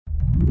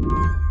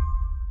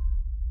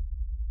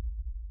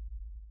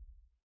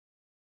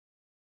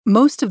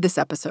Most of this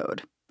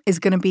episode is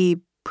going to be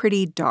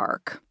pretty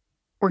dark.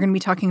 We're going to be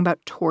talking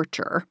about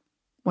torture,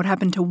 what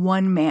happened to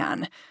one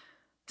man,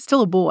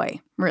 still a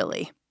boy,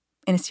 really,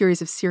 in a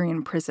series of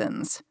Syrian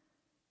prisons.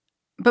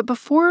 But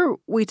before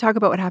we talk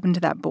about what happened to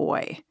that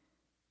boy,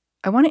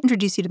 I want to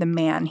introduce you to the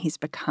man he's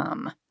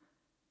become.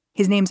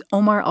 His name's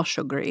Omar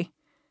al-Shugri.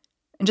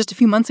 And just a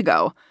few months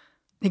ago,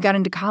 he got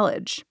into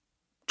college,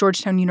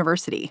 Georgetown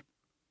University.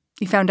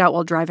 He found out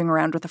while driving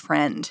around with a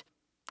friend,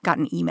 got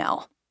an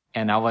email.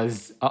 And I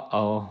was,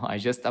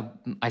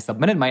 I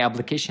submitted my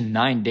application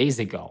 9 days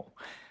ago.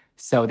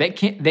 So that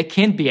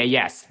can't be a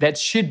yes. That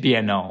should be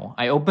a no.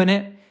 I open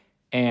it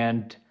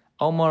and,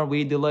 Omar,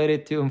 we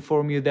delighted to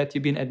inform you that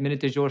you've been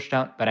admitted to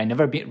Georgetown. But I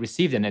never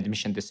received an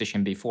admission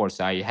decision before.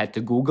 So I had to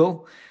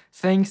Google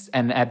things.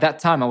 And at that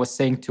time, I was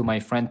saying to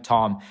my friend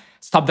Tom,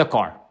 stop the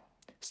car.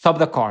 Stop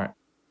the car.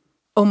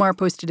 Omar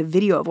posted a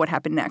video of what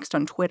happened next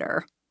on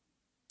Twitter.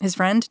 His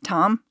friend,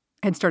 Tom,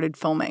 had started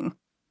filming.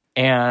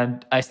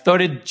 And I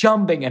started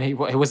jumping, and he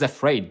was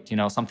afraid,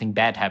 something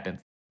bad happened.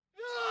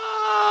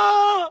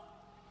 No!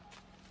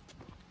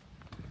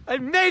 I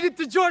made it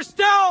to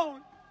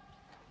Georgetown!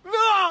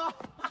 No!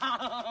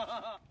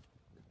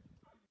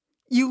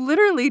 You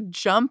literally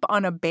jump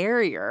on a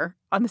barrier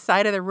on the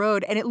side of the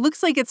road, and it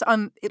looks like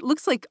on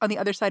the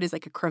other side is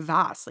like a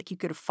crevasse, like you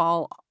could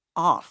fall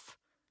off.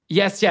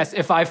 Yes.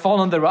 If I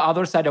fall on the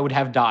other side, I would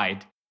have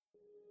died.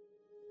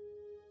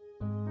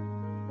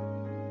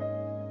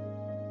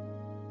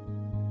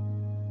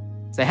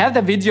 So I had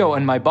the video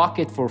in my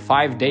pocket for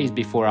 5 days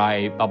before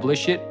I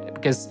publish it,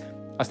 because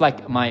it's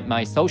like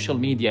my social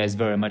media is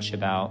very much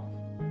about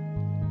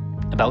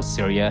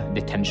Syria,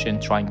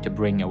 detention, trying to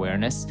bring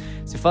awareness.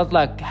 So it felt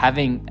like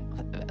having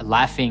a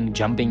laughing,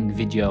 jumping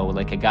video,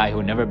 like a guy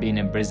who never been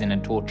in prison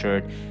and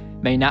tortured,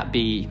 may not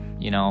be,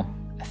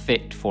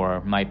 fit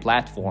for my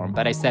platform.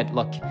 But I said,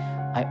 look,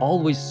 I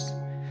always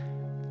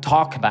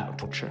talk about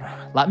torture.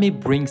 Let me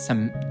bring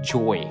some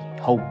joy,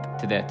 hope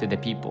to the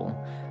people.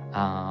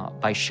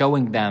 By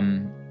showing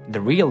them the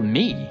real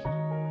me.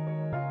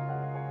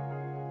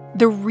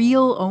 The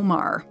real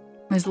Omar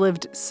has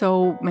lived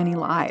so many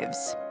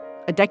lives.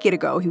 A decade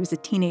ago, he was a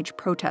teenage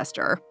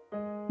protester.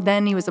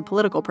 Then he was a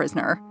political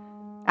prisoner.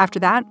 After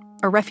that,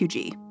 a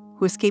refugee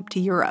who escaped to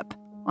Europe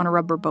on a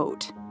rubber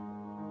boat.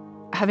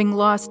 Having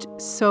lost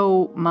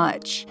so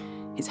much,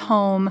 his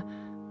home,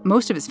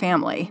 most of his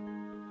family,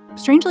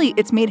 strangely,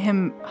 it's made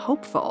him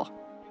hopeful.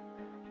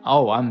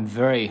 Oh, I'm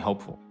very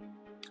hopeful.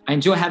 I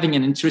enjoy having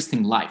an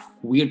interesting life.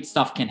 Weird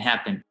stuff can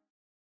happen.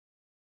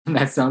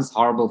 That sounds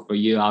horrible for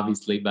you,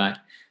 obviously, but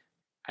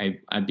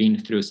I've been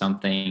through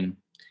something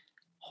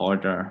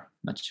harder,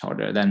 much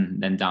harder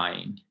than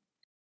dying.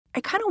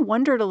 I kind of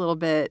wondered a little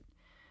bit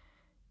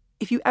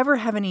if you ever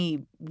have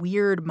any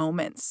weird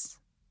moments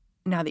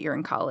now that you're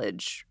in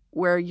college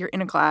where you're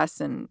in a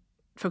class and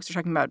folks are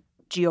talking about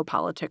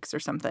geopolitics or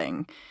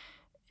something,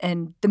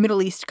 and the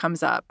Middle East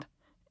comes up,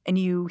 and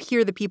you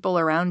hear the people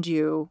around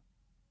you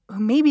who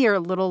maybe are a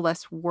little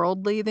less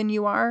worldly than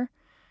you are,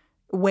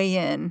 weigh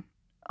in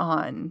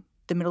on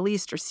the Middle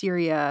East or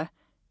Syria,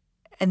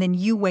 and then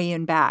you weigh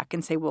in back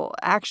and say, well,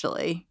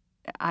 actually,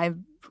 I've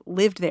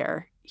lived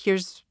there.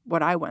 Here's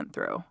what I went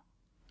through.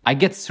 I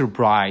get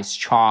surprised,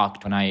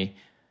 shocked when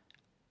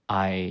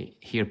I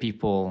hear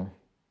people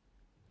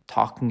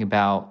talking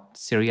about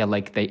Syria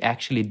like they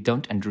actually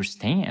don't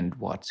understand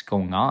what's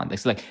going on.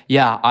 It's like,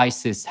 yeah,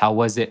 ISIS, how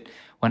was it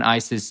when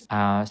ISIS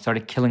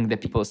started killing the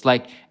people? It's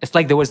like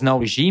there was no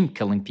regime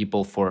killing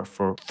people for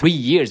 3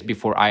 years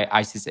before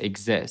ISIS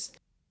exists.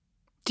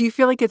 Do you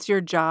feel like it's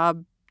your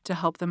job to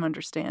help them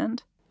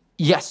understand?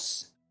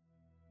 Yes.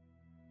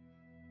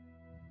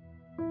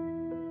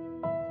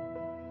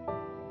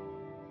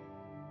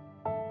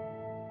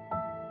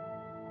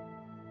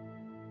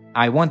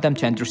 I want them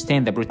to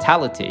understand the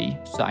brutality,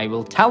 so I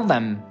will tell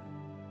them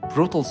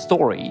brutal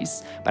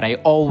stories, but I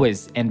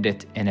always end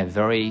it in a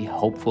very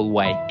hopeful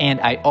way. And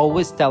I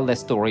always tell the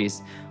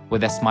stories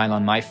with a smile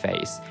on my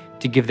face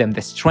to give them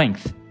the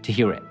strength to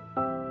hear it.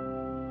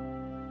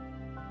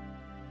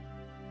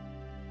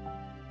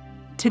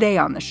 Today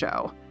on the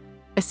show,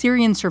 a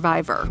Syrian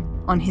survivor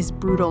on his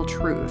brutal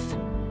truth.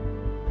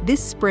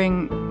 This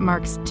spring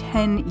marks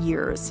 10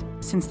 years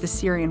since the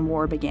Syrian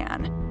war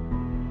began.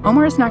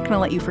 Omar is not going to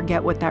let you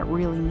forget what that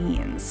really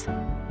means.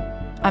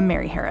 I'm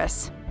Mary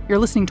Harris. You're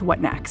listening to What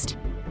Next?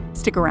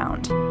 Stick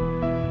around.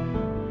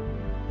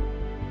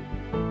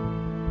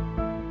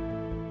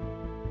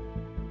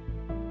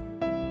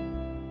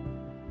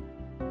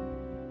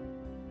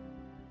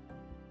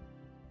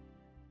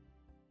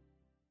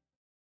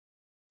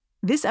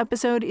 This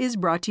episode is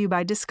brought to you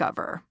by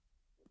Discover.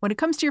 When it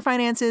comes to your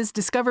finances,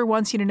 Discover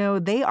wants you to know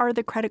they are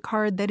the credit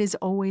card that is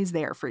always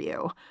there for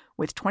you.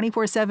 With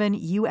 24/7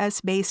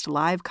 U.S.-based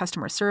live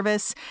customer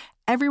service,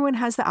 everyone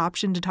has the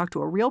option to talk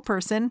to a real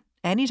person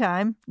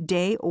anytime,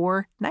 day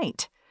or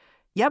night.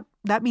 Yep,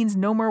 that means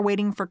no more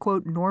waiting for,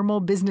 quote, normal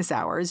business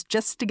hours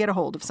just to get a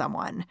hold of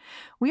someone.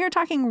 We are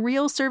talking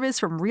real service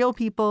from real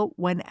people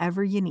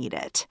whenever you need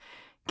it.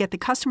 Get the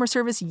customer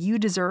service you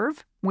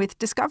deserve with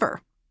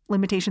Discover.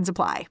 Limitations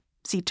apply.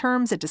 See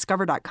terms at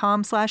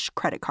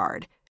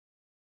discover.com/creditcard.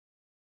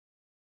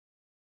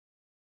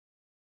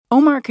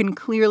 Omar can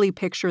clearly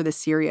picture the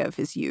Syria of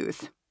his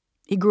youth.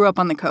 He grew up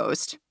on the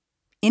coast.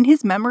 In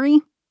his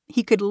memory,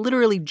 he could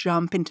literally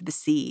jump into the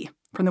sea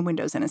from the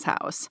windows in his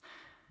house.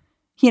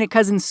 He and a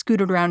cousin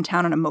scooted around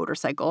town on a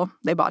motorcycle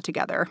they bought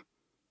together.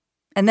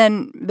 And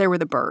then there were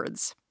the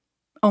birds.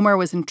 Omar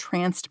was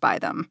entranced by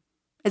them.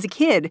 As a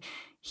kid,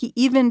 he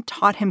even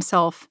taught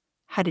himself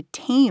how to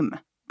tame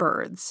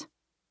birds.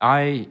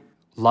 I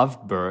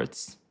love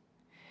birds,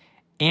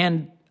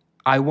 and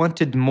I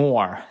wanted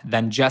more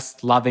than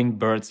just loving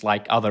birds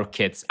like other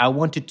kids. I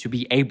wanted to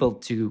be able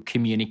to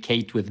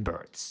communicate with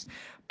birds.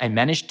 I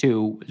managed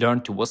to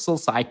learn to whistle,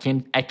 so I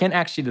can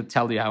actually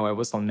tell you how I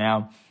whistle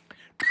now.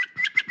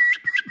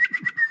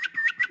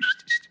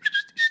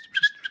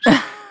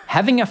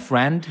 Having a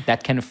friend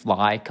that can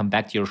fly, come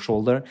back to your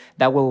shoulder,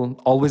 that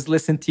will always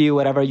listen to you,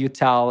 whatever you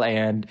tell,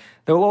 and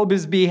they will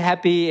always be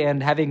happy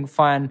and having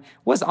fun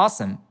was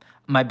awesome.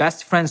 My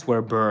best friends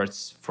were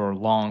birds for a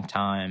long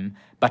time,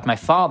 but my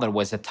father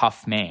was a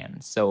tough man,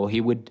 so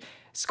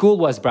school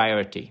was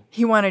priority.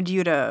 He wanted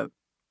you to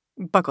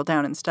buckle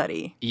down and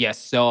study. Yes,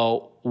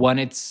 so when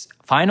it's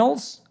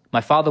finals,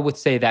 my father would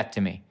say that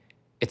to me.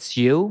 It's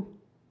you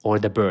or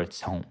the birds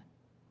home.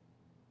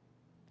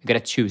 You gotta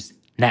choose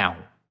now.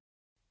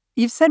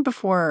 You've said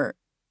before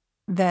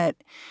that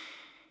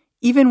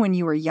even when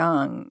you were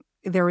young,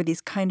 there were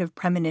these kind of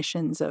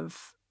premonitions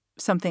of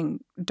something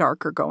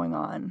darker going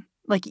on.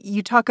 Like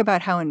you talk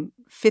about how in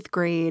 5th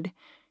grade,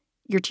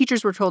 your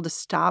teachers were told to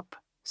stop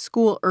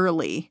school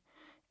early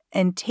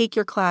and take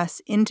your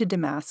class into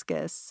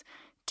Damascus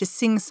to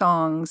sing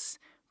songs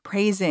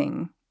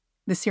praising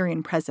the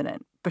Syrian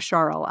president,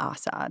 Bashar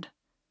al-Assad.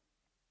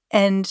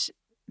 And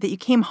that you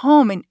came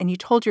home and you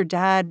told your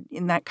dad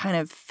in that kind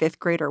of 5th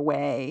grader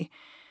way,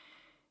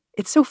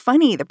 it's so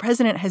funny. The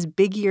president has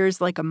big ears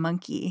like a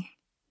monkey.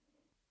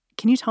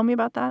 Can you tell me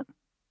about that?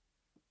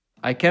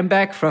 I came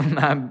back from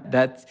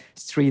that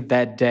street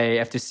that day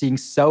after seeing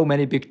so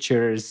many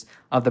pictures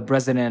of the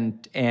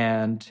president,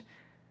 and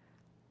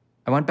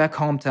I went back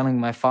home telling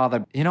my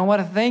father, you know what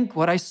I think,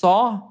 what I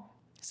saw? I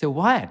said,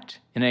 what?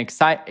 In an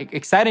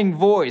exciting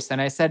voice. And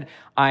I said,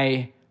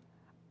 I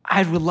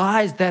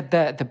realized that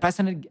the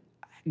president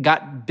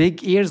got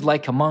big ears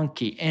like a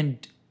monkey,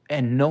 and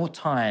in no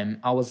time,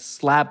 I was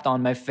slapped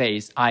on my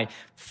face. I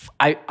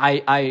fly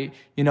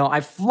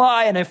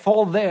and I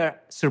fall there,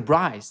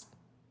 surprised.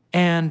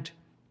 And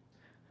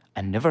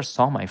I never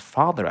saw my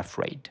father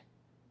afraid.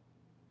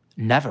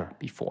 Never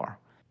before.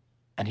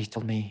 And he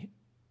told me,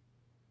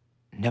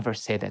 never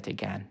say that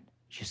again.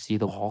 You see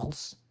the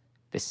walls,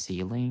 the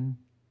ceiling,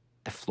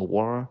 the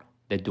floor,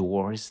 the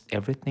doors,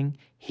 everything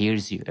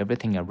hears you.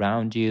 Everything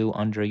around you,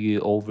 under you,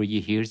 over you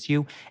hears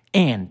you.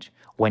 And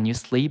when you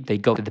sleep, they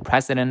go to the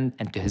president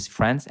and to his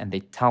friends and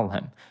they tell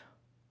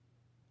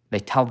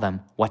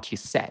them what you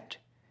said.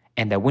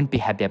 And they wouldn't be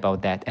happy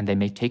about that and they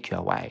may take you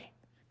away.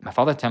 My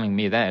father telling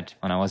me that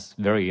when I was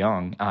very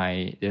young,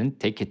 I didn't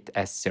take it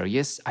as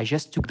serious. I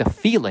just took the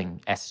feeling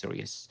as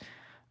serious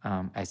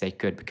as I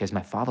could because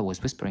my father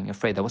was whispering,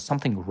 afraid there was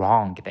something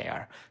wrong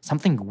there,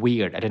 something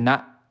weird. I did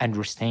not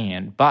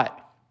understand, but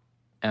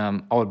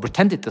I would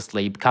pretend to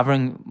sleep,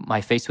 covering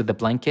my face with the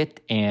blanket,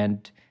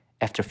 and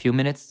after a few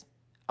minutes,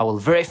 I will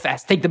very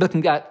fast take the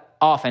blanket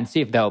off and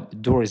see if the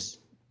door is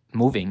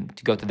moving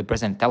to go to the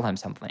president and tell him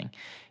something,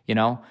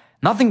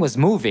 Nothing was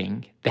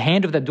moving. The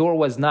hand of the door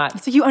was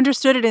not... So you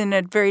understood it in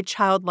a very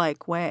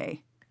childlike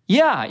way.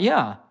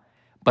 Yeah.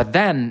 But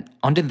then,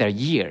 under their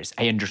years,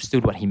 I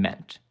understood what he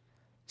meant.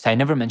 So I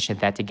never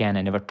mentioned that again.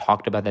 I never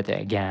talked about that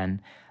again.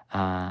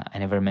 I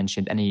never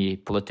mentioned any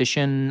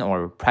politician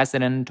or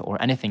president or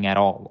anything at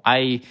all.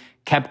 I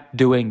kept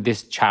doing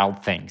these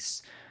child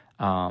things,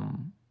 But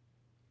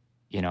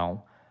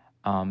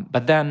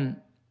then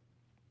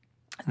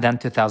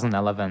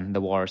 2011,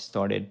 the war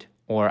started.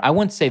 Or I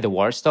wouldn't say the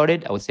war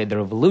started, I would say the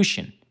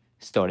revolution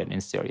started in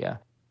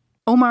Syria.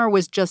 Omar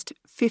was just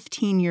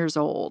 15 years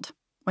old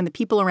when the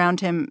people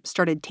around him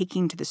started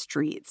taking to the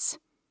streets.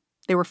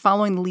 They were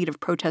following the lead of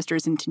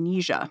protesters in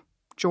Tunisia,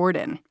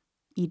 Jordan,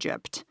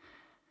 Egypt.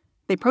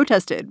 They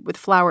protested with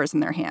flowers in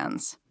their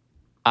hands.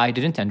 I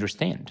didn't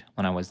understand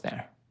when I was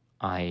there.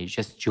 I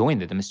just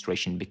joined the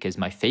demonstration because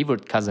my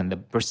favorite cousin, the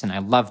person I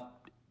loved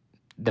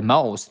the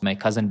most, my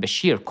cousin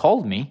Bashir,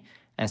 called me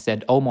and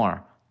said,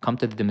 Omar, come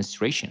to the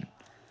demonstration.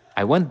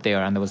 I went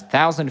there and there was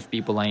thousands of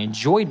people. I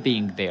enjoyed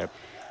being there.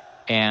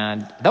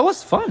 And that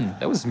was fun.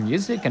 There was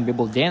music and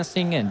people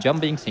dancing and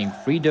jumping, saying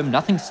freedom.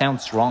 Nothing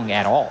sounds wrong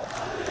at all.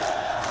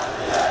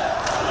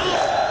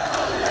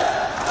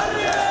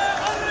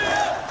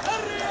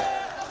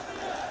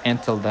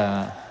 Until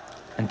the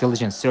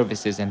intelligence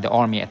services and the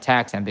army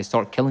attacks and they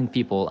start killing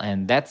people.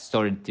 And that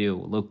started to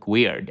look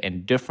weird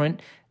and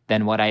different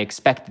than what I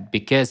expected.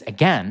 Because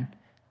again,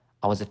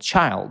 I was a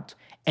child.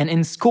 And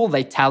in school,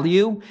 they tell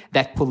you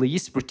that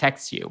police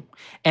protects you.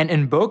 And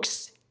in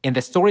books, in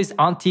the stories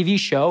on TV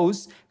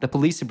shows, the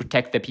police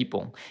protect the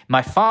people.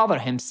 My father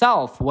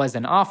himself was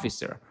an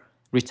officer,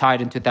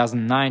 retired in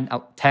 2009,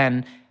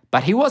 10,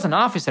 but he was an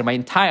officer my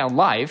entire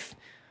life.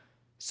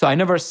 So I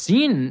never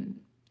seen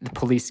the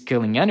police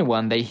killing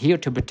anyone. They here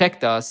to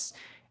protect us.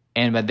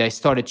 And when they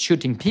started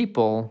shooting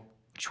people,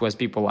 which was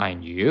people I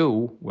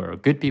knew were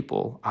good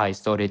people, I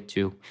started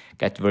to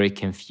get very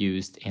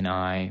confused, and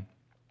I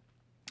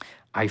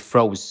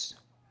froze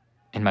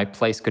in my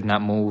place, could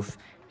not move,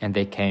 and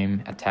they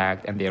came,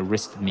 attacked, and they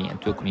arrested me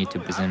and took me to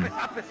prison.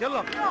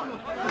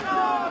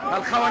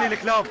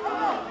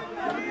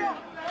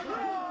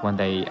 When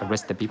they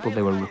arrested people,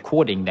 they were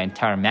recording the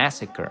entire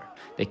massacre.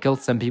 They killed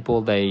some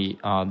people, they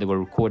were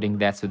recording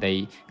that, so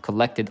they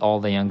collected all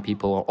the young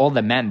people, or all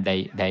the men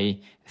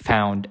they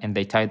found, and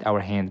they tied our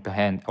hands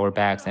behind our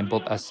backs and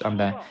put us on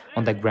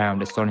the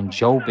ground and started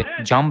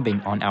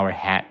jumping on our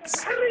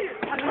heads.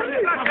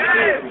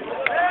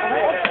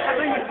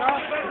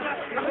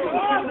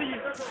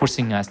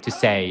 Forcing us to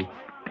say,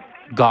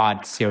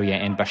 God, Syria,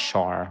 and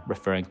Bashar,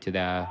 referring to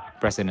the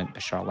President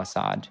Bashar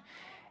al-Assad.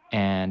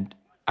 And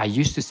I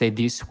used to say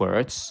these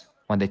words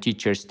when the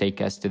teachers take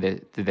us to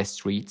the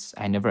streets.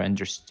 I never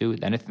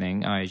understood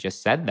anything. I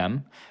just said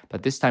them.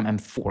 But this time I'm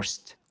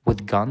forced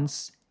with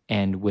guns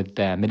and with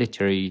the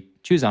military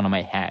shoes on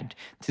my head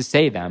to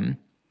say them.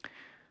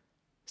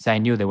 So I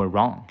knew they were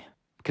wrong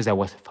because I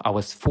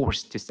was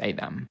forced to say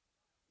them.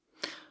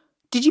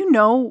 Did you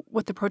know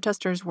what the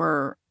protesters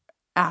were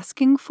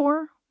asking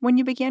for when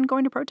you began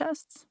going to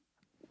protests?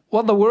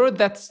 Well, the word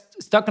that's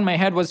stuck in my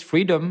head was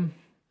freedom.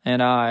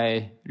 And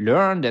I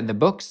learned in the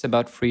books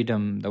about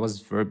freedom. That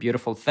was a very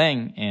beautiful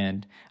thing.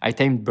 And I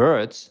tamed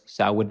birds,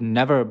 so I would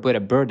never put a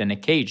bird in a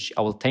cage.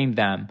 I will tame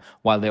them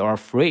while they are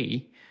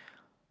free.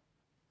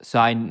 So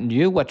I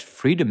knew what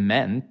freedom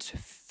meant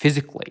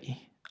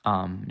physically.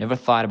 Never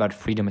thought about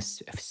freedom of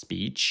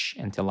speech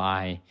until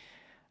I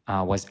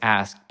was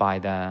asked by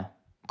the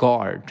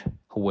guard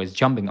who was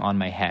jumping on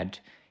my head.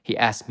 He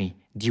asked me,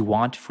 "Do you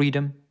want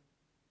freedom?"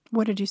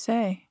 What did you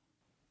say?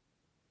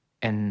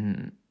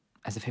 And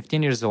as a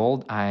 15 years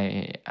old,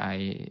 I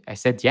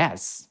said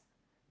yes,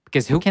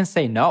 because who can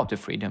say no to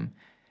freedom?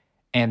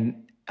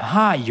 And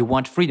you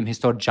want freedom? He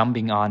started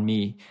jumping on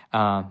me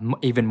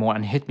even more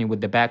and hit me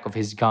with the back of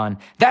his gun.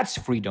 That's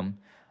freedom.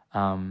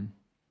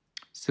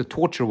 So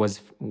torture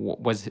was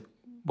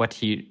what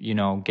he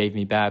gave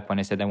me back when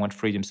I said I want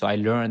freedom. So I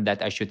learned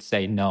that I should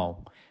say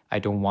no, I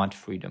don't want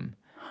freedom.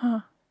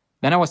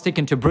 Then I was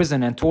taken to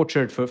prison and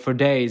tortured for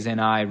days, and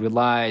I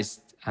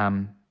realized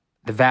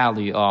the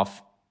value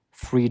of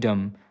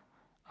freedom,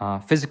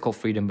 physical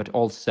freedom, but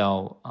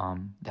also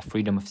the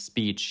freedom of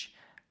speech,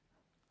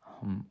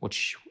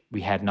 which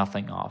we had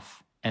nothing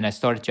of. And I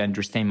started to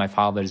understand my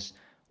father's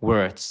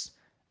words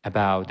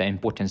about the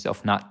importance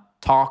of not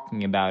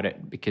talking about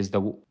it, because the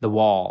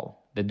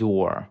wall, the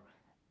door,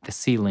 the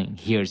ceiling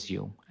hears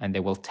you, and they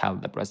will tell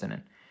the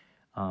president.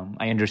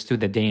 I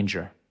understood the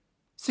danger.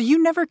 So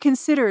you never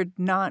considered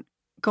not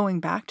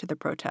going back to the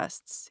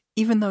protests,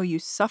 even though you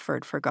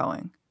suffered for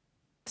going?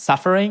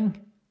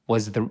 Suffering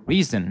was the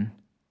reason,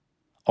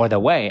 or the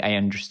way I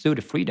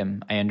understood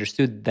freedom. I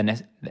understood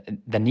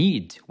the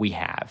need we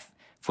have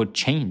for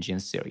change in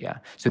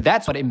Syria. So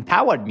that's what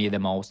empowered me the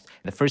most.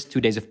 The first 2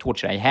 days of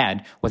torture I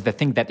had was the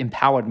thing that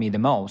empowered me the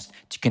most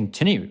to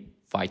continue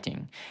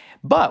fighting.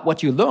 But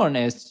what you learn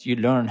is you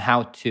learn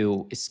how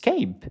to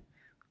escape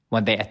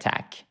when they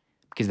attack.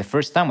 Because the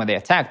first time when they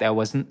attacked, I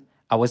wasn't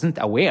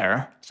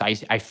aware, so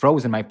I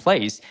froze in my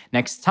place.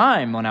 Next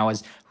time when I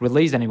was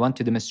released and I went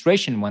to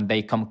demonstration, when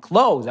they come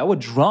close, I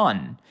would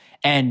run.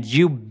 And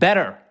you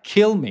better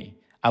kill me.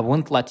 I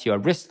won't let you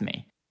arrest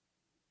me.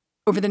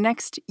 Over the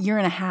next year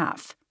and a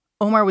half,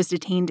 Omar was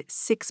detained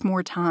 6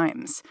 more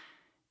times.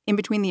 In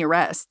between the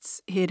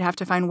arrests, he'd have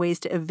to find ways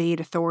to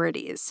evade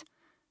authorities.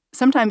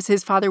 Sometimes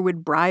his father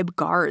would bribe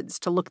guards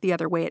to look the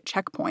other way at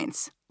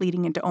checkpoints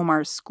leading into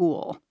Omar's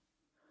school.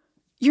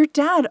 Your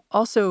dad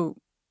also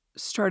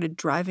started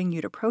driving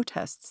you to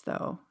protests,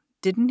 though,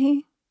 didn't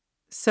he?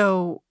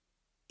 So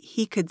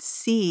he could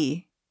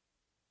see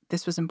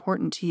this was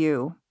important to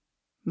you.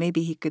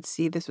 Maybe he could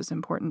see this was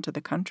important to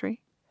the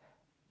country.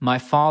 My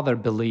father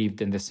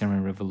believed in the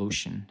Syrian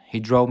revolution. He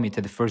drove me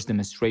to the first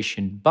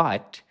demonstration,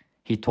 but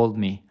he told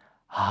me,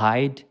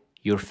 hide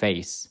your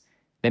face.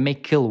 They may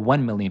kill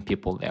 1 million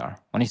people there.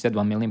 When he said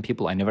 1 million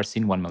people, I never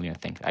seen 1 million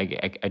things. I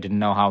didn't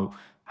know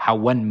how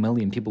 1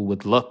 million people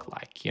would look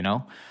like,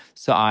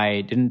 So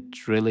I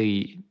didn't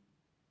really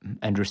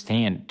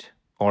understand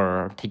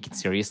or take it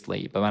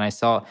seriously. But when I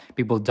saw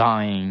people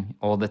dying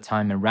all the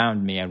time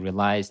around me, I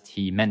realized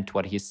he meant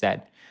what he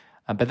said.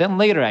 But then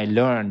later I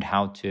learned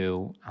how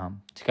to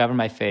cover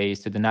my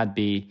face, to not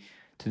be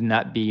in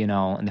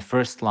the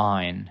first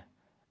line.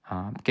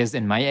 Because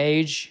in my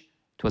age,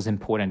 it was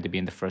important to be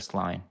in the first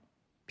line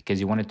because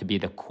you wanted to be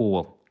the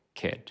cool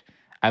kid.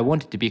 I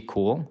wanted to be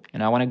cool,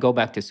 and I want to go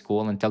back to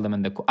school and tell them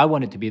I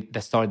wanted to be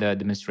the start of the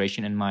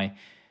demonstration in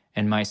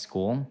my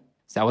school.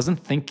 So I wasn't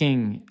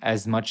thinking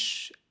as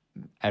much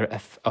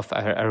of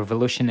a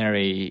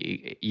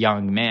revolutionary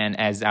young man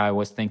as I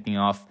was thinking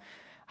of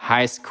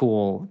high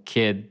school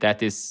kid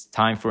that is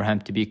time for him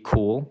to be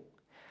cool.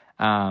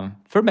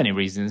 for many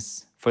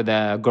reasons. For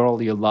the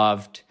girl you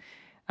loved,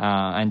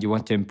 and you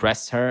want to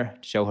impress her,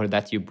 show her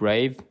that you're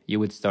brave, you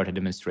would start a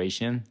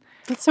demonstration.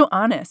 That's so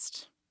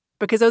honest.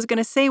 Because I was going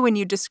to say, when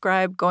you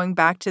describe going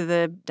back to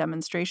the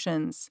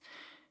demonstrations,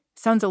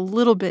 sounds a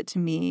little bit to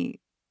me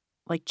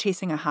like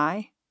chasing a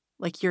high.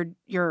 Like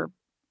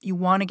you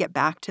want to get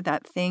back to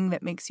that thing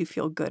that makes you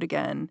feel good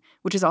again,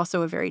 which is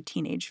also a very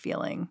teenage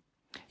feeling.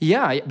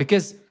 Yeah,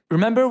 because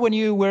remember when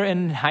you were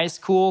in high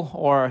school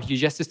or you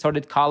just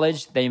started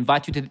college, they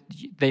invite you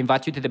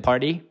to the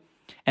party,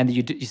 and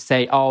you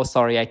say, "Oh,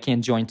 sorry, I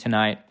can't join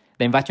tonight."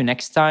 They invite you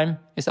next time.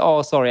 You say,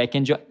 "Oh, sorry, I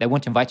can't join." They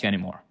won't invite you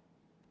anymore.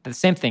 The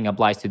same thing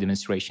applies to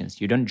demonstrations.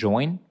 You don't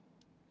join.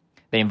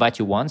 They invite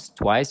you once,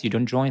 twice. You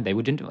don't join. They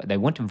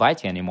won't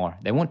invite you anymore.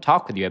 They won't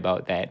talk with you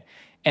about that.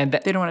 And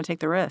they don't want to take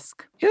the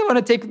risk. You don't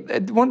want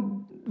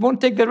to won't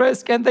take the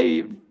risk, and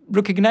they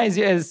recognize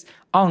you as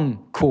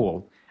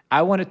uncool.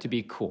 I wanted to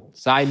be cool,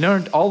 so I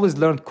always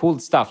learned cool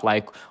stuff,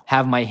 like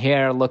have my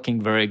hair looking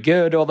very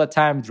good all the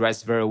time,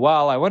 dress very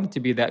well. I wanted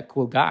to be that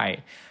cool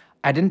guy.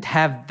 I didn't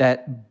have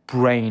that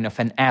brain of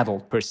an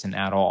adult person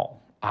at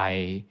all.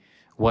 I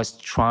was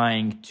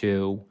trying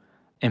to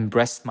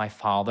impress my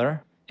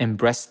father,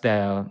 impress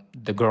the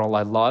girl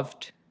I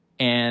loved,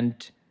 and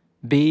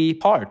be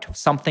part of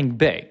something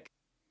big.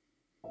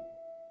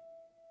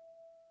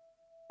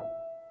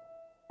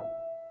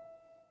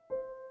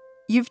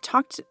 You've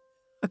talked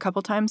a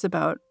couple times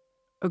about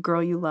a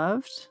girl you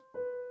loved.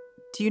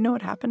 Do you know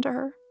what happened to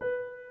her?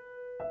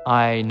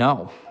 I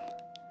know.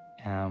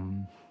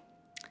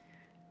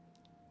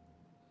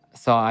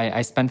 So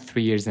I spent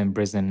 3 years in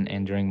prison,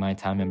 and during my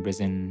time in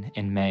prison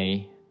in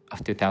May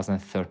of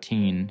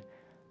 2013,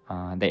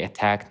 they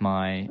attacked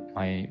my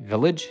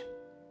village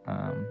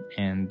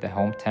in the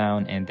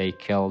hometown, and they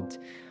killed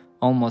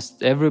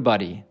almost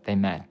everybody they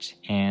met.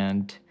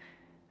 And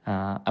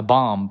a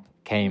bomb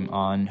came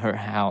on her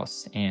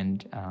house,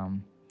 and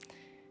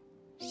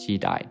she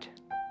died.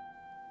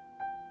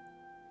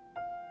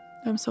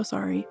 I'm so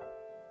sorry.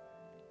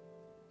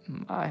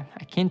 I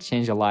can't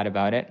change a lot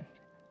about it.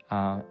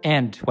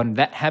 And when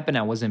that happened,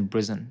 I was in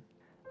prison.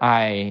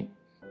 I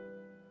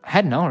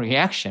had no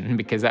reaction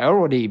because I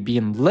already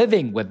been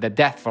living with the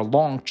death for a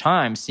long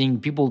time, seeing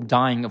people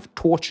dying of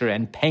torture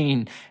and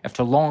pain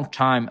after a long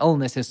time,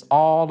 illnesses,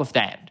 all of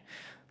that.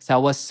 So I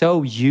was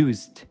so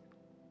used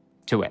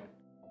to it.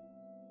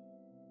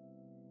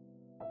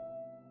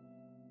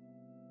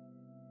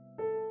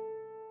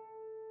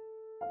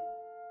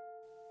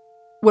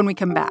 When we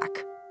come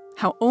back,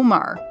 how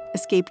Omar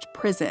escaped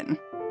prison,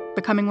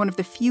 becoming one of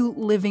the few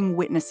living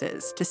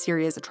witnesses to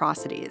Syria's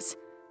atrocities.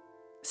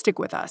 Stick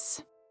with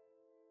us.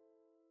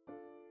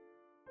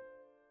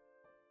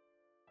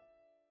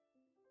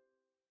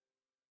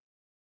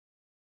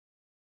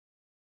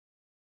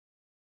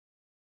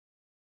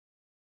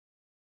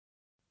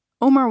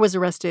 Omar was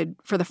arrested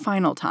for the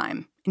final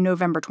time in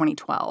November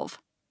 2012.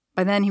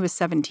 By then, he was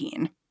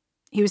 17.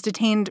 He was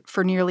detained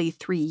for nearly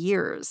 3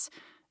 years,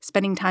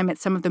 spending time at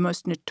some of the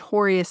most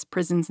notorious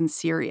prisons in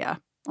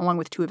Syria, along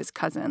with 2 of his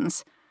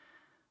cousins.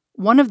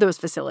 One of those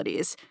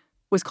facilities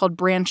was called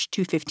Branch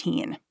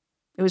 215.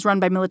 It was run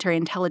by military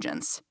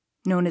intelligence,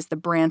 known as the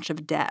Branch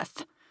of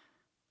Death.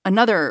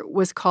 Another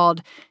was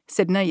called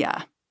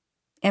Sednaya.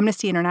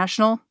 Amnesty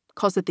International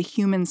calls it the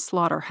human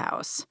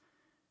slaughterhouse.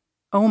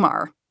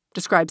 Omar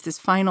describes this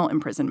final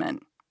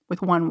imprisonment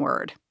with one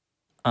word.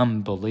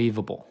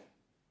 Unbelievable.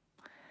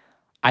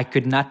 I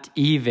could not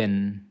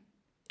even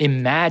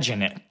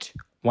imagine it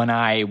when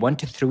I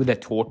went through the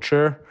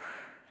torture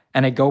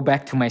and I go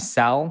back to my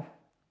cell.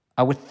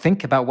 I would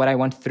think about what I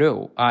went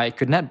through. I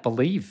could not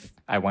believe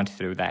I went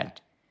through that.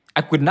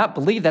 I could not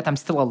believe that I'm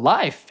still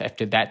alive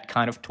after that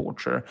kind of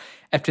torture,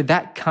 after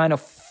that kind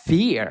of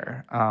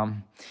fear.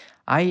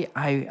 I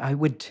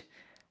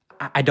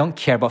don't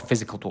care about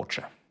physical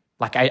torture.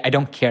 Like, I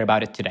don't care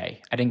about it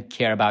today. I didn't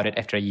care about it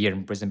after a year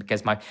in prison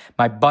because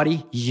my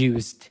body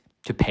used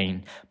to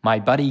pain. My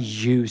body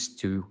used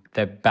to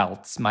the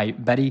belts. My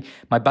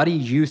body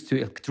used to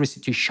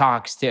electricity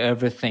shocks, to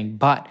everything.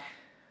 But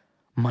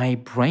my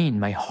brain,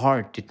 my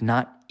heart did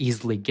not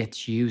easily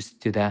get used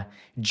to the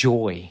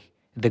joy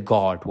the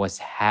God was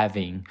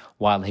having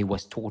while he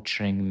was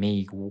torturing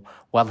me,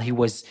 while he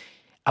was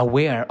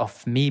aware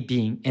of me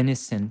being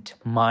innocent,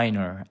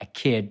 minor, a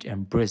kid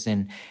in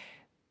prison.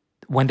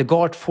 When the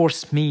God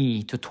forced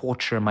me to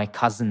torture my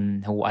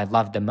cousin, who I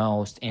loved the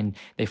most, and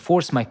they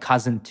forced my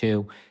cousin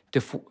to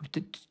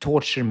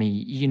torture me,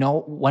 you know,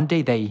 one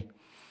day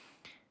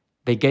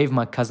they gave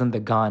my cousin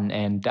the gun,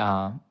 and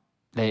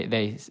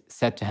they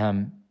said to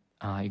him,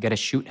 "You gotta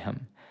shoot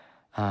him,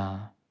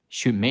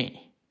 shoot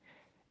me."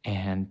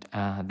 And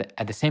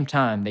at the same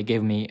time, they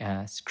gave me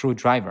a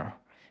screwdriver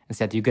and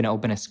said, "You're gonna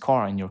open a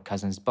scar in your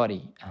cousin's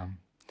body."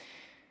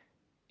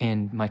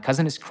 And my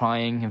cousin is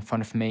crying in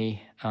front of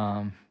me.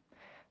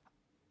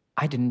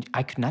 I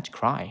could not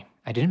cry.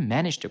 I didn't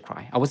manage to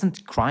cry. I wasn't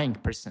a crying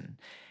person.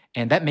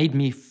 And that made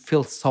me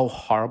feel so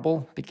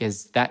horrible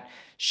because that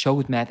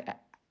showed me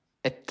that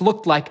it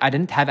looked like I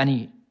didn't have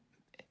any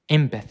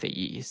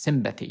empathy,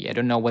 sympathy. I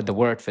don't know what the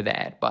word for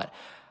that, but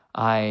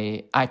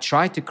I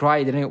tried to cry.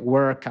 It didn't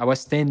work. I was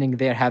standing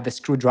there, had the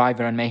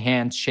screwdriver in my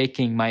hand,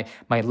 shaking. My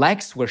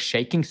legs were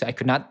shaking, so I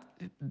could not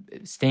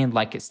stand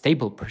like a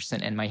stable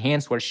person, and my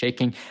hands were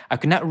shaking. I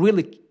could not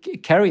really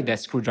carry the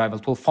screwdriver.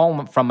 It will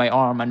fall from my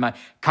arm. And my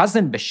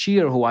cousin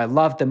Bashir, who I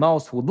loved the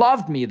most, who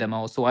loved me the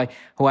most, I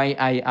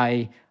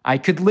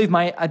could leave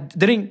I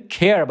didn't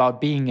care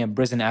about being in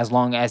prison as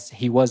long as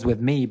he was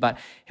with me, but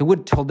he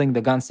would holding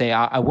the gun say,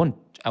 I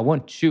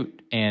won't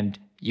shoot, and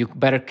you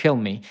better kill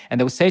me. And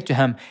they would say to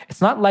him, it's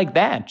not like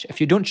that.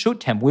 If you don't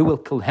shoot him, we will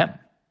kill him.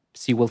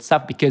 He will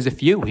suffer because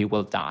of you, he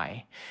will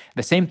die.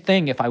 The same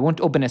thing, if I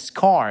won't open a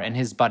scar in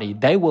his body,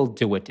 they will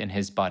do it in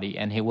his body,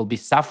 and he will be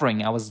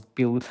suffering. I was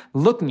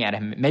looking at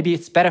him. Maybe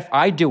it's better if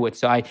I do it,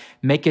 so I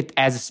make it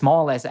as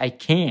small as I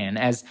can,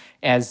 as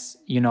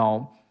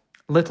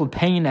little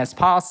pain as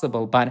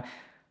possible. But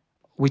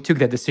we took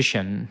the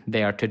decision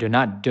there to do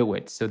not do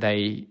it. So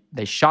they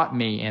shot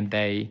me, and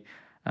they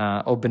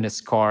opened a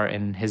scar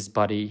in his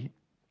body.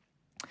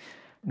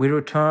 We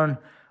returned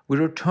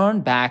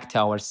back to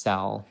our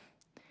cell,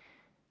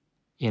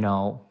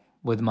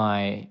 with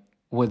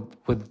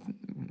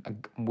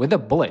a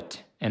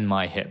bullet in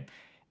my hip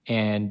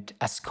and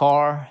a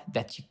scar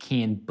that you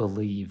can't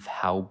believe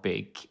how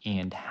big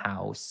and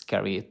how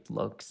scary it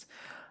looks.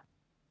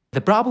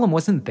 The problem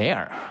wasn't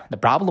there. The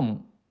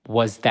problem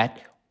was that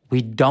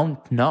we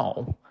don't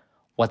know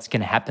what's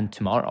going to happen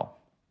tomorrow.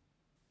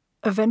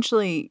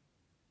 Eventually,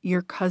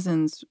 your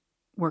cousins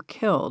were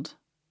killed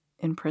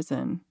in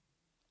prison.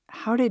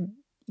 How did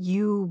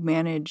you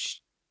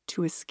manage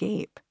to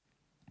escape?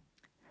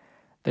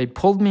 They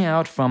pulled me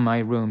out from my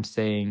room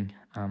saying,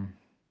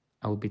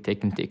 I will be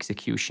taken to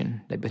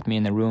execution. They put me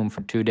in a room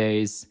for 2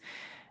 days,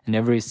 and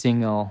every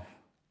single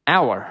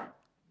hour,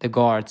 the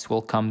guards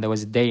will come. There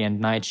was a day and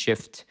night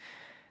shift.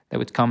 They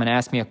would come and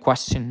ask me a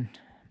question.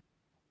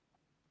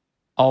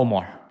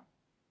 Omar,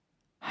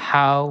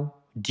 how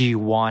do you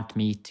want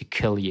me to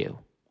kill you?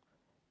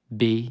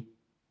 Be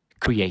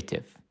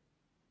creative.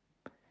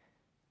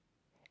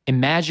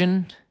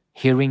 Imagine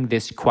hearing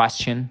this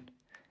question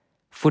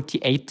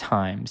 48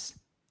 times,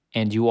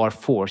 and you are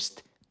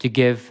forced to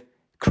give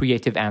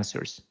creative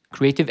answers.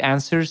 Creative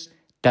answers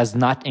does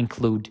not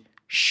include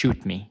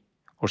shoot me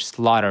or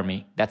slaughter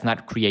me. That's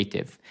not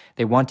creative.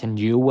 They want a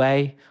new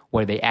way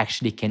where they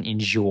actually can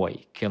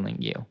enjoy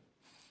killing you.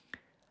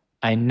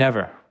 I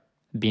never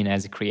been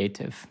as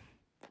creative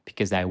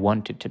because I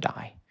wanted to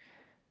die.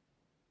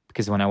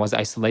 Because when I was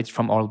isolated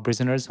from all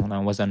prisoners, when I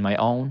was on my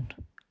own,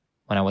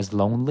 when I was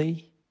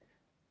lonely,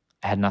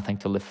 I had nothing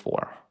to live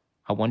for.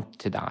 I wanted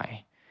to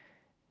die.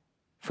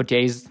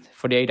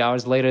 48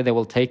 hours later, they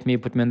will take me,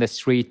 put me in the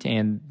street,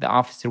 and the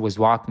officer was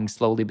walking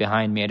slowly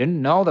behind me. I didn't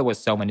know there was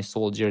so many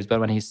soldiers, but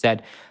when he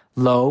said,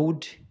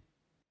 load,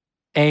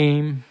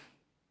 aim,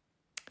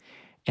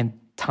 and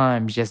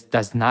time just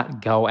does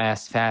not go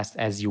as fast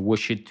as you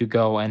wish it to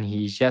go, and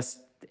he just,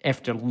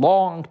 after a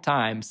long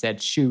time,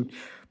 said, shoot.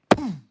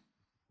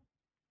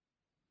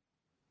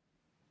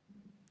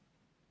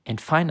 And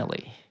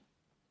finally,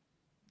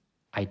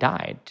 I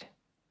died.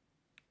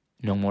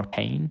 No more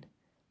pain.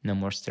 No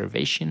more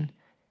starvation,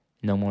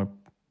 no more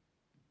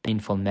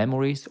painful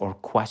memories or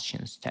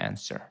questions to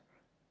answer.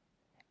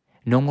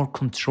 No more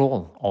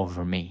control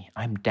over me.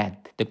 I'm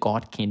dead. The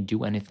God can't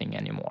do anything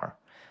anymore.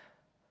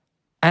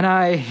 And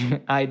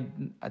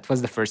it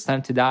was the first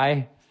time to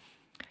die.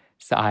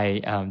 So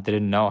I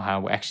didn't know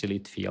how actually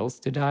it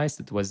feels to die.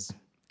 So it was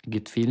a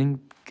good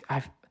feeling.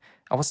 I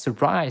was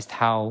surprised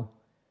how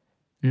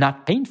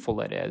not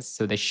painful it is.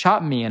 So they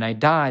shot me and I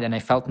died and I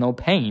felt no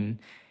pain.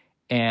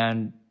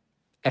 And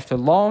after a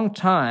long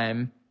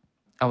time,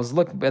 I was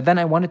looking, but then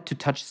I wanted to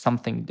touch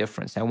something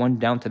different. So I went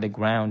down to the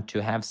ground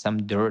to have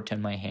some dirt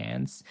in my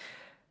hands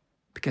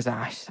because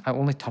I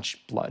only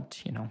touched blood,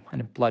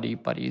 and bloody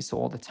buddies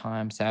all the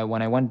time. So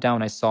when I went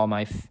down, I saw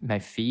my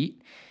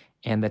feet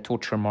and the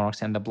torture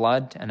marks and the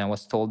blood, and I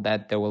was told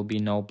that there will be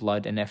no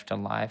blood in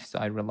afterlife. So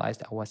I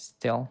realized I was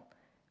still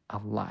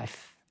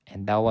alive,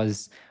 and that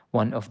was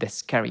one of the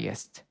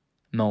scariest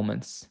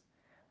moments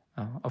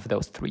of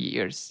those 3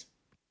 years.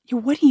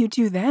 What do you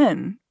do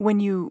then when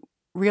you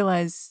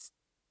realize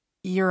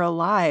you're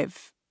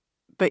alive,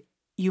 but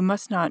you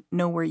must not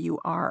know where you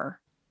are?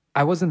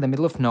 I was in the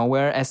middle of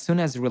nowhere. As soon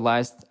as I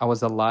realized I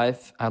was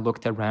alive, I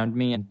looked around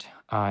me and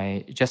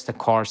a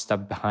car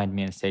stopped behind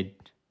me and said,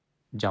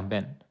 jump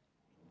in.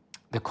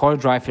 The car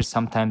driver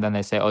sometimes then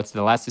they say, oh, it's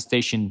the last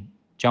station,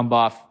 jump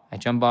off. I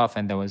jump off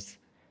and there was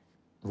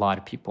a lot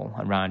of people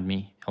around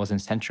me. I was in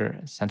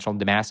central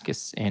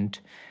Damascus and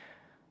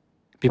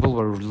people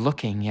were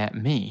looking at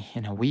me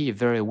in a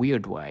very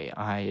weird way.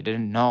 I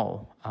didn't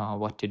know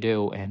what to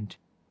do. And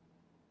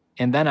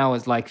then I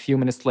was like, a few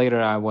minutes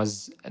later, I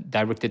was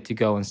directed to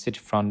go and sit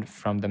from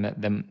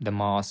the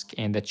mosque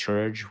and the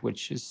church,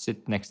 which is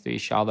sit next to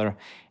each other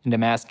in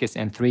Damascus.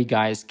 And 3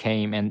 guys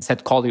came and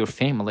said, call your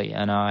family.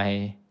 And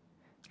I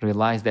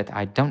realized that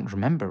I don't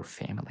remember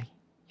family.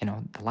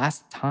 The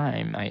last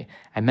time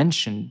I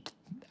mentioned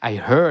I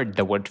heard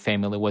the word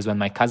family was when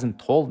my cousin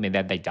told me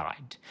that they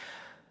died.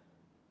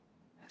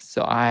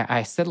 So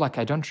I said, like,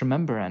 I don't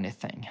remember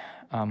anything.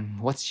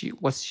 What's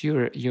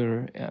your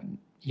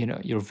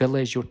your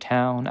village, your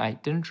town? I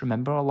didn't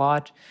remember a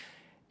lot.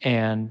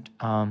 And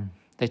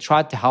they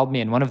tried to help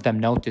me, and one of them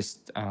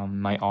noticed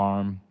my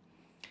arm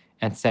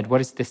and said, "What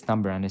is this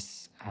number?" And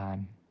it's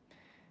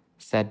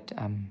said,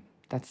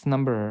 "That's the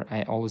number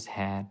I always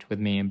had with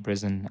me in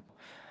prison."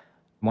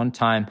 One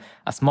time,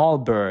 a small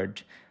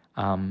bird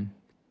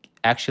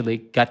actually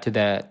got to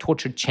the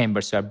torture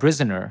chamber, so a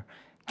prisoner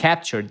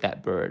captured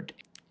that bird.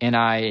 And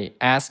I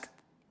asked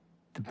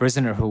the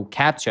prisoner who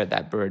captured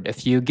that bird,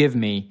 "If you give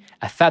me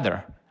a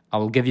feather, I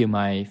will give you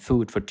my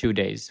food for 2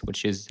 days,"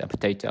 which is a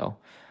potato.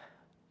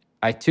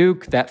 I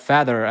took that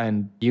feather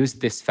and used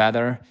this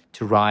feather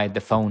to write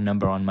the phone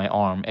number on my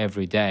arm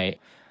every day.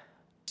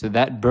 So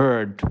that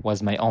bird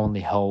was my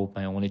only hope,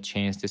 my only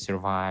chance to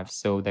survive.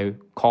 So they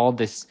called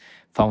this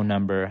phone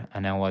number,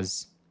 and I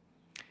was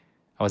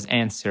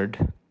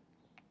answered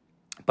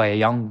by a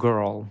young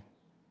girl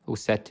who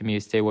said to me,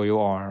 "Stay where you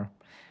are."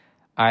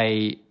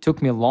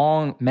 Took me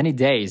many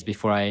days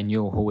before I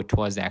knew who it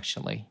was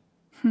actually.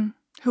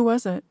 Who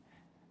was it?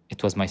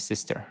 It was my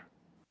sister.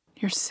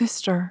 Your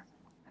sister.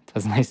 It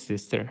was my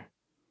sister.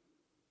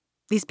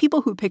 These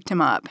people who picked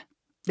him up,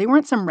 they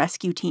weren't some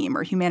rescue team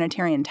or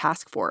humanitarian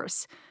task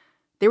force.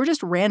 They were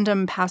just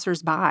random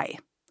passersby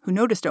who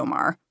noticed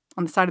Omar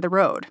on the side of the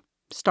road,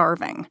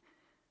 starving,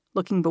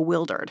 looking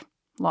bewildered,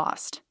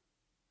 lost.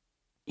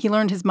 He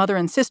learned his mother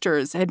and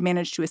sisters had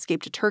managed to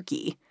escape to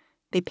Turkey.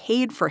 They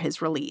paid for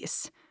his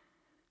release.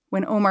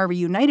 When Omar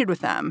reunited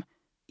with them,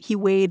 he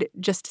weighed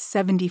just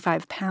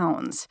 75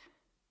 pounds.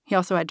 He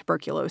also had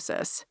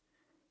tuberculosis.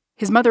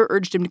 His mother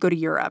urged him to go to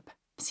Europe,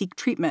 seek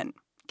treatment,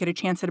 get a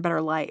chance at a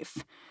better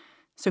life.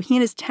 So he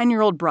and his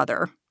 10-year-old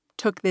brother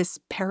took this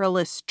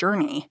perilous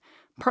journey,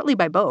 partly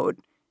by boat,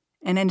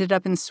 and ended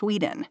up in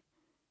Sweden.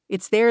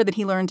 It's there that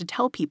he learned to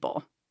tell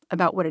people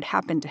about what had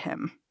happened to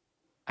him.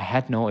 I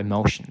had no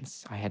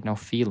emotions. I had no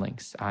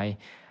feelings. I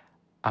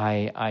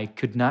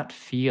could not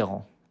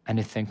feel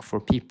anything for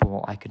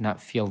people. I could not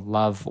feel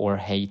love or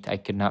hate. I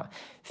could not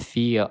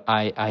feel.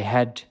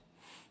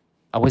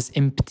 I was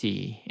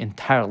empty,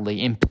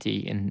 entirely empty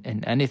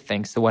in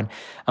anything. So when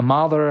a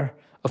mother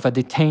of a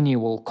detainee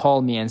will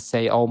call me and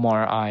say,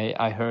 "Omar,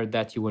 I heard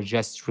that you were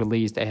just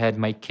released. I had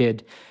my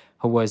kid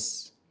who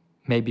was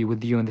maybe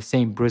with you in the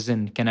same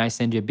prison. Can I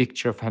send you a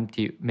picture of him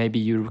to maybe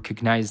you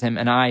recognize him?"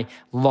 And I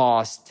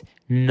lost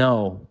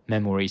no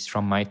memories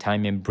from my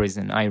time in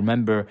prison. I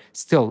remember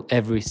still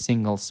every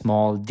single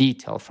small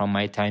detail from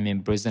my time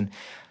in prison.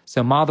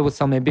 So mother would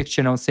send me a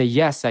picture and I would say,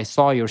 "Yes, I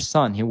saw your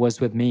son. He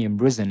was with me in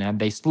prison." And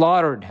they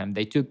slaughtered him.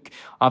 They took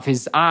off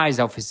his eyes,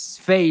 off his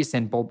face,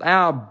 and pulled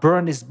out,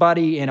 burned his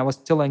body. And I was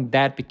telling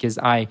that because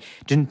I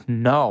didn't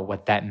know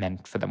what that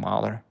meant for the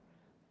mother.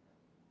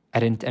 I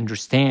didn't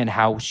understand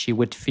how she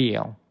would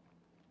feel.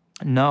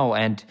 No,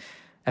 and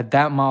at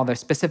that mother,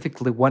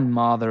 specifically one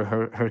mother,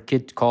 her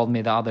kid called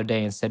me the other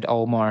day and said,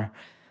 "Omar,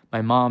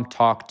 my mom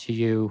talked to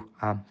you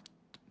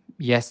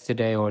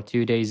yesterday or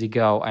 2 days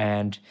ago,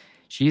 and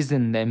she's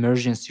in the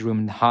emergency room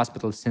in the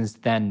hospital since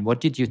then. What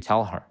did you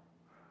tell her?"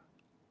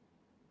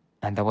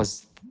 And that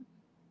was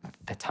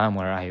the time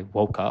where I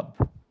woke up.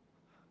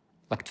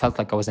 Like, it felt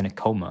like I was in a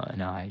coma,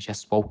 and I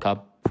just woke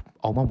up.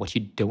 "Omar, what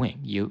you doing?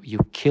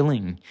 You're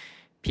killing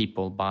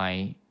people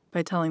by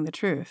telling the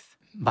truth.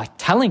 By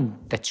telling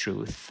the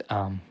truth,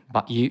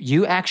 but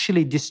you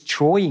actually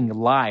destroying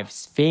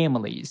lives,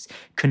 families,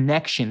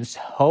 connections,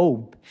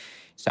 hope."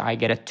 So I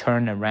gotta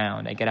turn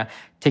around. I gotta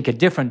take a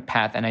different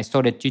path, and I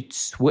started to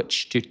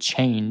switch, to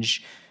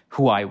change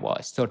who I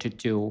was. Started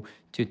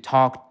to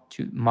talk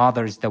to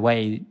mothers the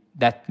way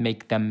that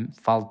make them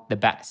feel the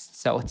best.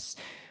 So it's,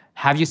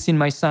 "Have you seen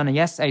my son?"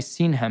 "Yes, I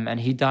seen him, and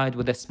he died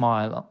with a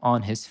smile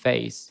on his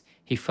face.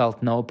 He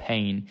felt no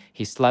pain.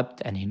 He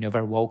slept, and he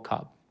never woke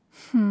up."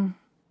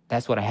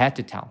 That's what I had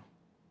to tell.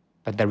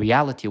 But the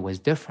reality was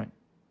different.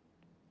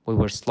 We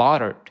were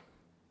slaughtered.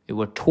 We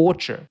were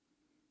tortured.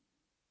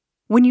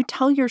 When you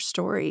tell your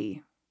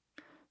story,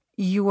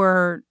 you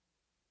are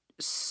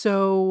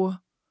so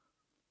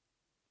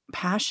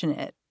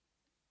passionate.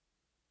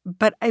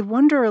 But I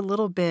wonder a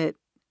little bit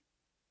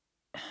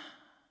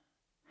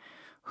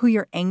who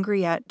you're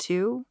angry at,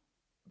 too.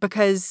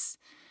 Because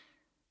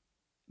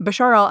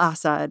Bashar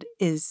al-Assad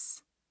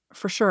is,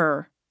 for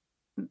sure,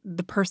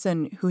 the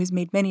person who has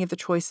made many of the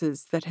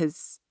choices that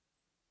has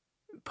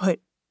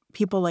put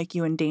people like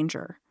you in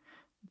danger.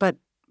 But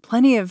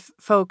plenty of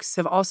folks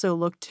have also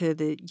looked to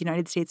the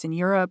United States and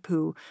Europe,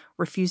 who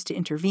refused to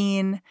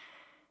intervene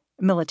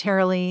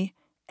militarily,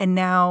 and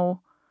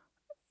now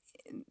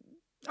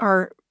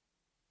are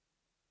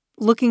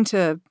looking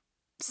to,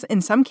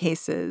 in some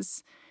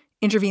cases,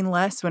 intervene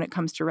less when it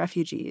comes to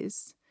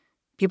refugees.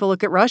 People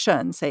look at Russia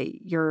and say,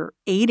 "You're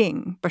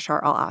aiding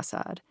Bashar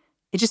al-Assad."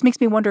 It just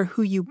makes me wonder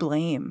who you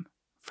blame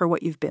for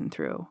what you've been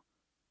through,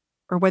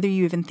 or whether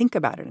you even think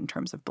about it in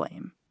terms of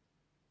blame.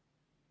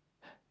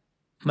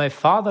 My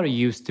father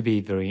used to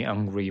be very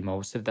angry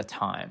most of the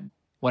time.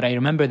 what I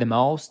remember the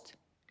most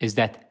is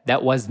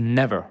that was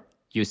never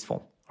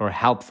useful or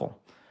helpful.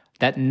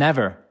 That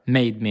never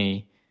made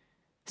me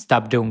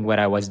stop doing what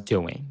I was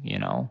doing,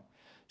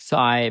 So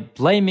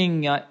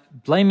blaming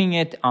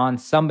it on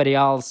somebody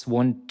else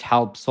won't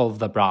help solve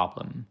the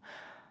problem.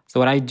 So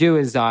what I do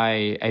is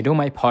I do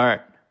my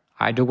part.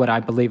 I do what I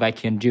believe I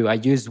can do. I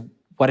use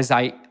what is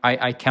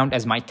I count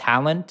as my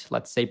talent,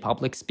 let's say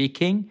public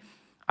speaking.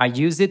 I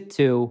use it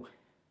to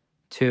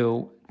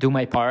do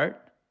my part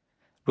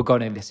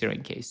regarding the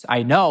Syrian case.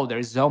 I know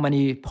there's so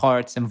many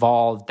parts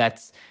involved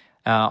that's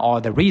are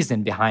the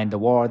reason behind the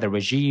war, the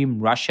regime,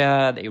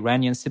 Russia, the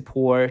Iranian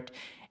support,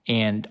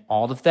 and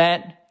all of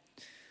that.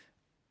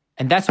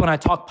 And that's when I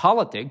talk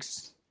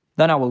politics,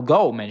 then I will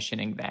go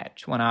mentioning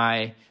that. When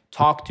I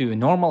talk to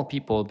normal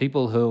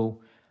people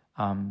who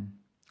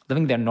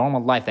living their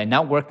normal life, they're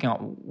not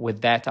working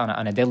with that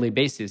on a daily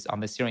basis on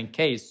the Syrian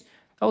case,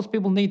 those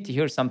people need to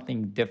hear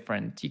something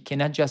different. You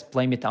cannot just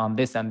blame it on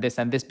this and this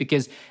and this,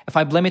 because if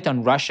I blame it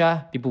on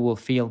Russia, people will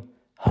feel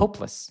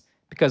hopeless.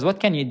 Because what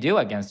can you do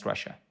against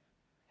Russia?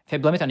 If I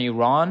blame it on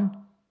Iran,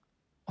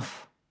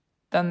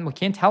 then we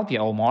can't help you,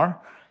 Omar,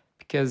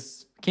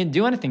 because we can't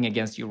do anything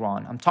against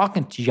Iran. I'm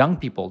talking to young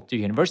people, to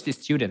university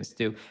students,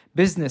 to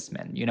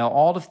businessmen.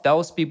 All of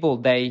those people,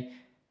 they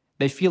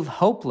feel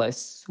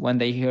hopeless when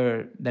they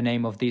hear the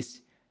name of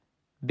these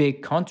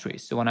big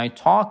countries. So when I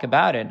talk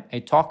about it, I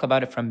talk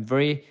about it from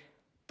very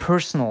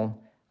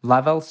personal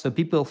level, so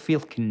people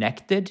feel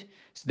connected,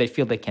 so they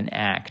feel they can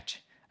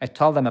act. I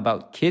tell them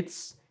about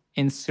kids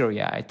in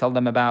Syria. I tell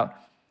them about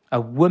a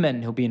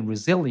woman who being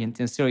resilient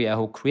in Syria,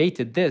 who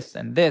created this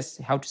and this,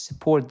 how to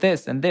support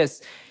this and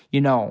this.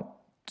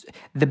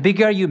 The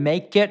bigger you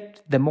make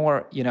it, the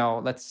more,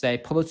 let's say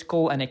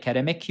political and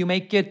academic you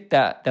make it,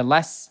 the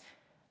less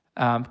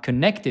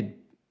connected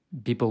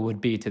people would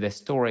be to the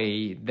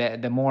story,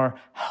 the more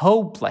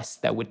hopeless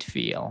they would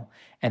feel.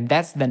 And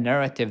that's the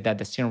narrative that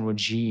the Syrian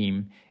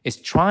regime is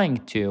trying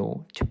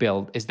to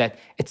build, is that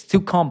it's too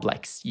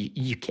complex.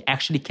 You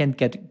actually can't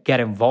get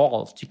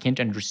involved. You can't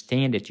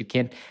understand it. You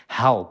can't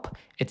help.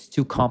 It's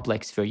too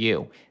complex for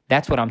you.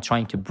 That's what I'm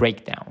trying to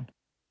break down.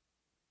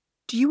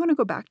 Do you want to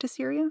go back to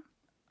Syria?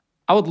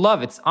 I would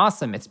love. It's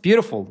awesome. It's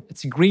beautiful.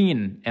 It's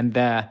green. And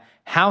the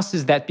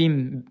houses that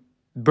been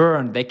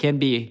burned, they can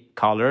be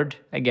colored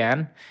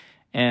again.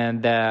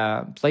 And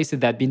the places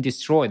that been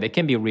destroyed, they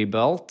can be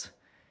rebuilt.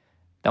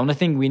 The only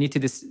thing we need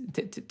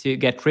to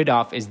get rid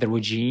of is the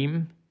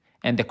regime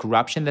and the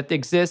corruption that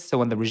exists. So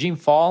when the regime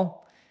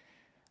fall,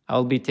 I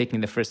will be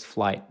taking the first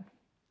flight.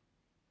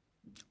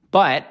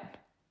 But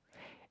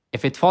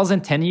if it falls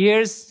in 10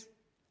 years,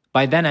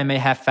 by then I may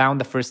have found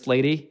the first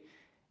lady,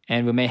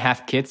 and we may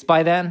have kids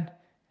by then,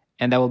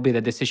 and that will be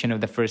the decision of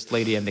the first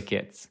lady and the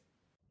kids.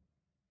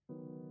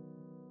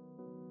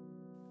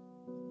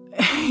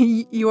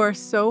 You are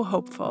so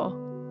hopeful.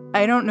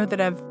 I don't know that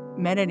I've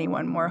met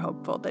anyone more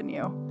hopeful than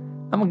you.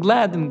 I'm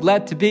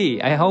glad to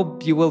be. I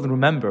hope you will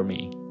remember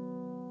me.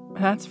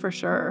 That's for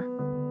sure.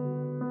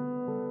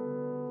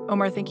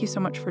 Omar, thank you so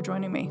much for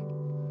joining me.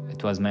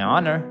 It was my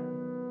honor.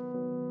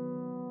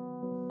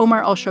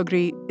 Omar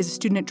Al-Shogri is a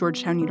student at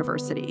Georgetown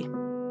University.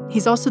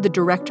 He's also the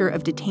director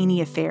of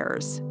detainee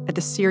affairs at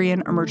the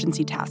Syrian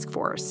Emergency Task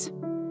Force.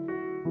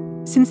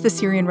 Since the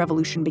Syrian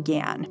revolution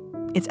began,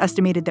 it's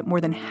estimated that more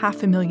than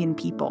 500,000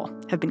 people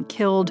have been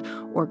killed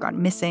or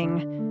gone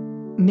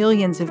missing.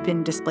 Millions have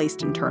been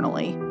displaced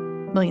internally.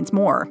 Millions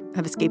more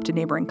have escaped to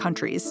neighboring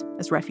countries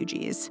as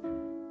refugees.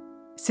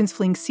 Since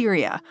fleeing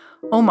Syria,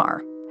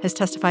 Omar has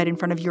testified in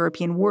front of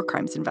European war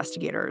crimes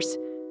investigators.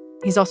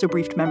 He's also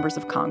briefed members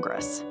of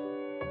Congress.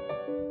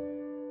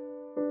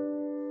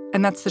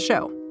 And that's the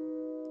show.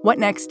 What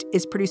Next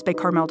is produced by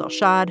Carmel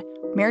Delshad,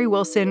 Mary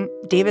Wilson,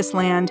 Davis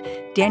Land,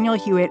 Daniel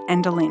Hewitt,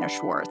 and Elena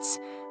Schwartz.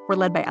 We're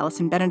led by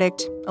Allison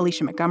Benedict,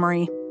 Alicia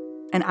Montgomery,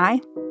 and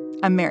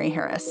I'm Mary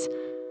Harris.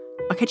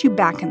 I'll catch you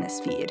back in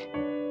this feed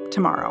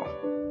tomorrow.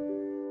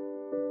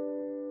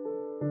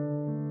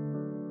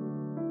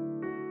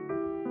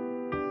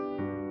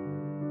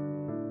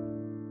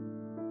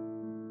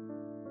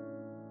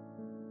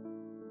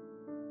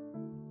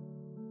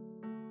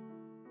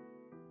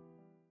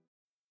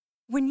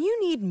 When you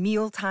need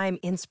mealtime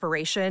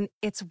inspiration,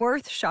 it's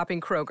worth shopping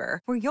Kroger,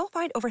 where you'll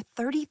find over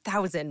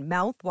 30,000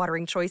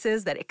 mouth-watering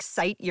choices that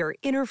excite your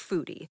inner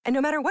foodie. And no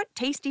matter what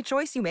tasty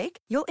choice you make,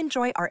 you'll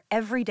enjoy our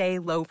everyday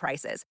low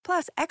prices,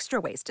 plus extra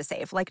ways to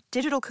save, like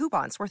digital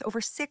coupons worth over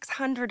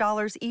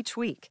 $600 each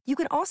week. You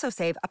can also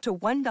save up to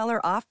 $1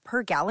 off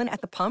per gallon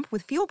at the pump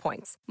with fuel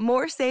points.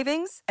 More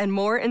savings and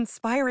more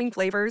inspiring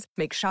flavors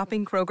make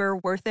shopping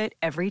Kroger worth it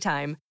every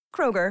time.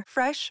 Kroger,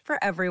 fresh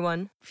for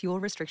everyone. Fuel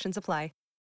restrictions apply.